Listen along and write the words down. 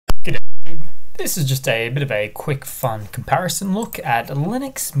This is just a bit of a quick fun comparison look at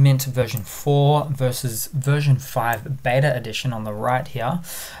Linux Mint version 4 versus version 5 beta edition on the right here.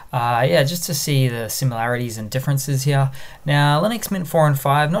 Yeah, just to see the similarities and differences here. Now Linux Mint 4 and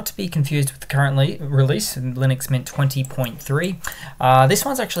 5, not to be confused with the currently released Linux Mint 20.3. This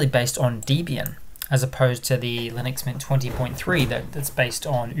one's actually based on Debian, as opposed to the Linux Mint 20.3 that's based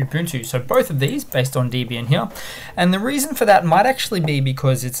on Ubuntu. So both of these based on Debian here. And the reason for that might actually be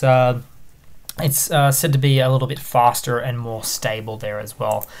because it's said to be a little bit faster and more stable there as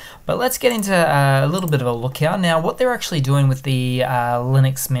well. But let's get into a little bit of a look here. Now, what they're actually doing with the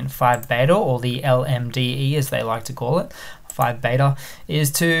Linux Mint 5 beta, or the LMDE as they like to call it, 5 beta,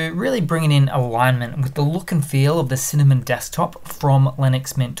 is to really bring in alignment with the look and feel of the Cinnamon desktop from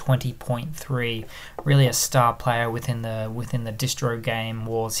Linux Mint 20.3. Really a star player within the distro game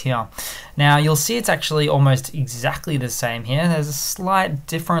wars here. Now you'll see it's actually almost exactly the same here. There's a slight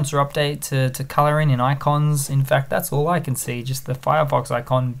difference or update to coloring in icons. In fact, that's all I can see, just the Firefox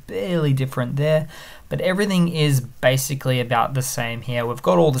icon barely different there. But everything is basically about the same here. We've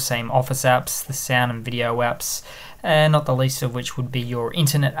got all the same Office apps, the sound and video apps, and not the least of which would be your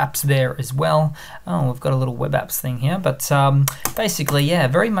internet apps there as well. Oh, we've got a little web apps thing here, but basically, yeah,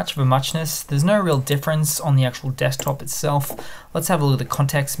 very much of a muchness. There's no real difference on the actual desktop itself. Let's have a look at the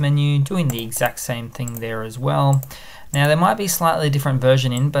context menu, doing the exact same thing there as well. Now there might be slightly different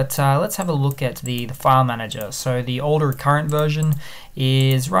version in, but let's have a look at the file manager. So the older current version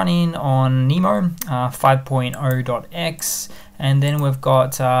is running on Nemo 5.0.x, and then we've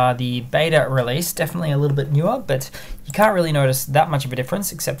got the beta release, definitely a little bit newer, but you can't really notice that much of a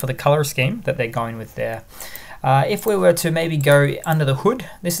difference except for the color scheme that they're going with there. If we were to maybe go under the hood,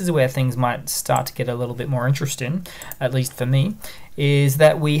 this is where things might start to get a little bit more interesting, at least for me, is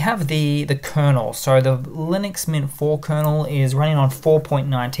that we have the kernel. So the Linux Mint 4 kernel is running on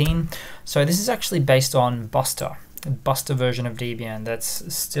 4.19. So this is actually based on Buster version of Debian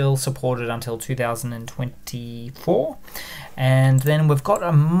that's still supported until 2024. And then we've got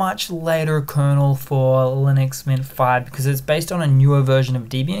a much later kernel for Linux Mint 5 because it's based on a newer version of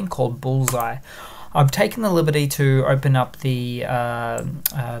Debian called Bullseye. I've taken the liberty to open up the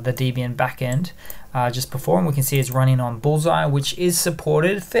Debian backend just before, and we can see it's running on Bullseye, which is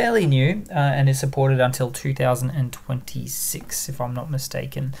supported, fairly new, and is supported until 2026, if I'm not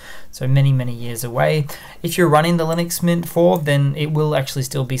mistaken. So many years away. If you're running the Linux Mint 4, then it will actually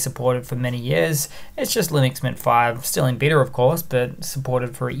still be supported for many years. It's just Linux Mint 5, still in beta, of course, but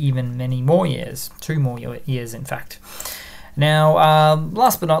supported for even many more years, 2 more years, in fact. Now,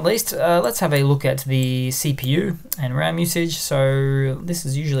 last but not least, let's have a look at the CPU and RAM usage. So this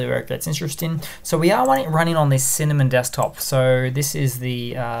is usually where it gets interesting. So we are running on this Cinnamon desktop. So this is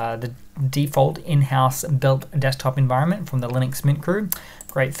the default in-house built desktop environment from the Linux Mint crew.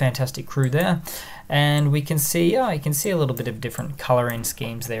 Great, fantastic crew there. And we can see, you can see a little bit of different coloring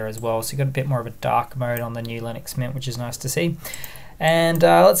schemes there as well. So you've got a bit more of a dark mode on the new Linux Mint, which is nice to see. And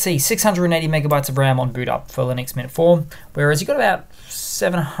let's see, 680 megabytes of RAM on boot up for Linux Mint 4, whereas you've got about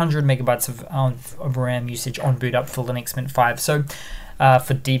 700 megabytes of RAM usage on boot up for Linux Mint 5. So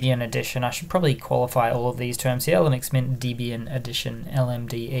for Debian Edition, I should probably qualify all of these terms here, Linux Mint Debian Edition,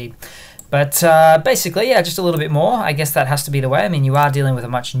 LMDE. But basically, yeah, just a little bit more. I guess that has to be the way. I mean, you are dealing with a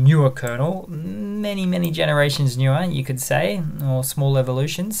much newer kernel, many generations newer, you could say, or small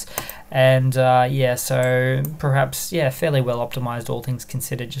evolutions. And yeah, so perhaps, yeah, fairly well optimized, all things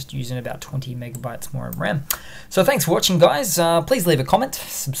considered, just using about 20 megabytes more of RAM. So thanks for watching, guys. Please leave a comment,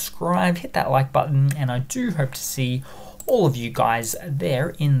 subscribe, hit that like button, and I do hope to see all of you guys there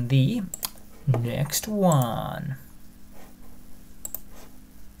in the next one.